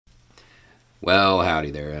Well,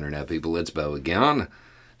 howdy there, Internet people. It's Bo again.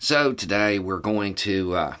 So, today we're going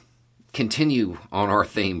to continue on our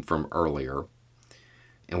theme from earlier,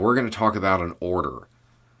 and we're going to talk about an order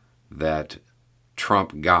that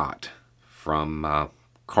Trump got from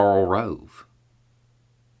Karl Rove.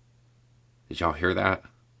 Did y'all hear that?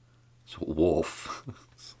 It's Wolf.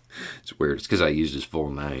 It's weird. It's because I used his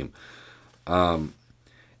full name.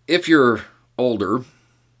 If you're older,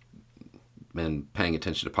 been paying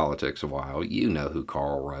attention to politics a while, you know who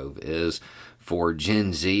Karl Rove is. For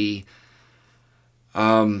Gen Z,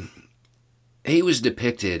 he was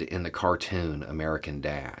depicted in the cartoon American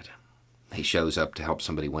Dad. He shows up to help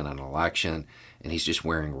somebody win an election, and he's just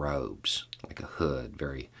wearing robes, like a hood,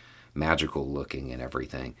 very magical looking and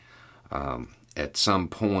everything. At some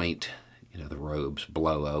point, the robes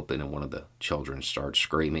blow open and one of the children starts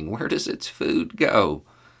screaming, "Where does its food go?"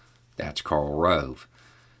 That's Karl Rove.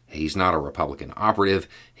 He's not a Republican operative.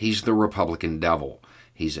 He's the Republican devil.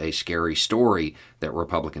 He's a scary story that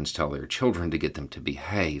Republicans tell their children to get them to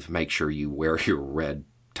behave. Make sure you wear your red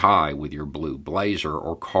tie with your blue blazer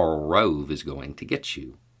or Karl Rove is going to get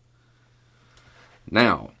you.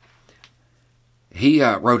 Now, he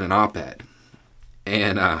wrote an op-ed,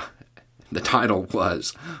 and the title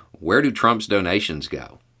was, "Where Do Trump's Donations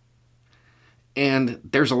Go?" And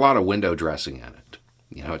there's a lot of window dressing in it.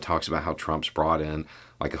 It talks about how Trump's brought in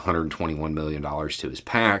like $121 million to his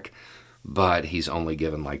PAC, but he's only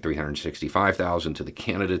given like $365,000 to the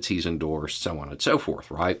candidates he's endorsed, so on and so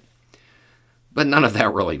forth, right? But none of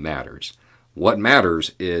that really matters. What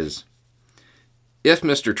matters is if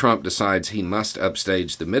Mr. Trump decides he must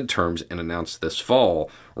upstage the midterms and announce this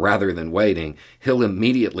fall rather than waiting, he'll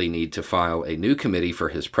immediately need to file a new committee for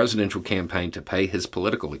his presidential campaign to pay his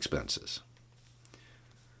political expenses.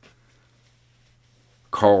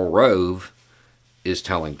 Karl Rove is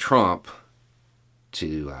telling Trump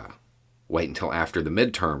to wait until after the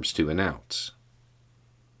midterms to announce.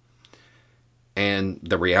 And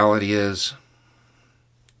the reality is,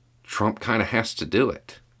 Trump kind of has to do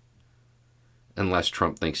it. Unless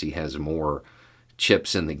Trump thinks he has more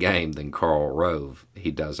chips in the game than Karl Rove.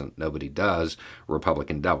 He doesn't. Nobody does.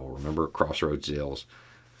 Republican devil. Remember Crossroads deals?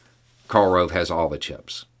 Karl Rove has all the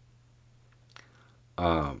chips.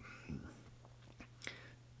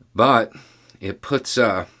 But it puts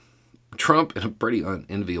Trump in a pretty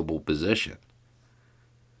unenviable position.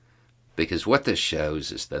 Because what this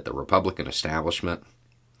shows is that the Republican establishment,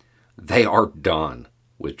 they are done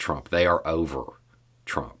with Trump. They are over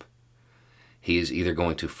Trump. He is either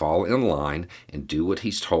going to fall in line and do what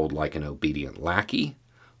he's told like an obedient lackey,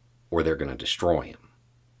 or they're going to destroy him.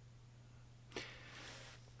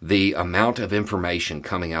 The amount of information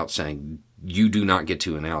coming out saying you do not get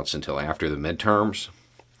to announce until after the midterms,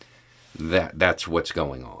 that's what's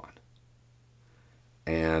going on.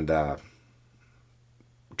 And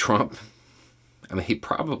Trump, he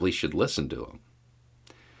probably should listen to him.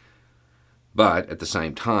 But at the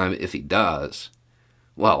same time, if he does,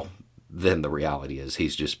 well, then the reality is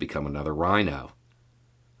he's just become another rhino,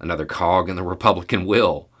 another cog in the Republican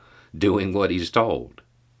wheel, doing what he's told.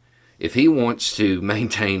 If he wants to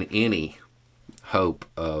maintain any hope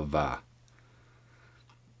of,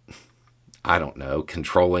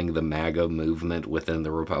 controlling the MAGA movement within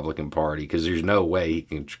the Republican Party, because there's no way he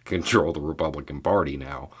can control the Republican Party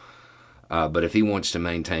now. But if he wants to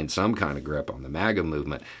maintain some kind of grip on the MAGA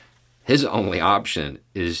movement, his only option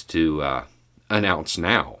is to announce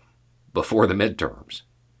now, before the midterms.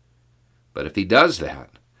 But if he does that,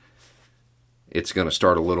 it's going to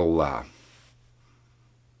start a little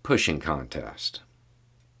pushing contest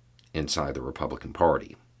inside the Republican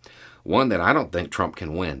Party. One that I don't think Trump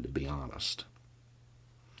can win, to be honest.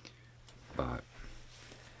 But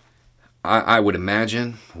I would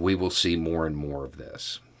imagine we will see more and more of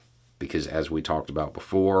this. Because as we talked about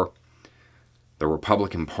before, the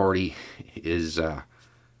Republican Party is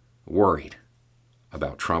worried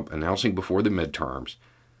about Trump announcing before the midterms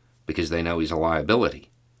because they know he's a liability.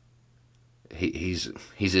 He's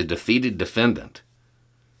a defeated defendant.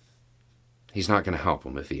 He's not going to help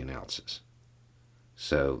him if he announces.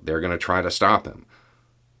 So they're going to try to stop him.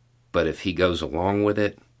 But if he goes along with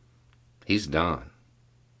it, he's done.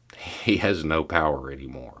 He has no power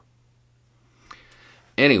anymore.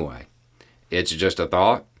 Anyway, it's just a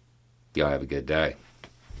thought. Y'all have a good day.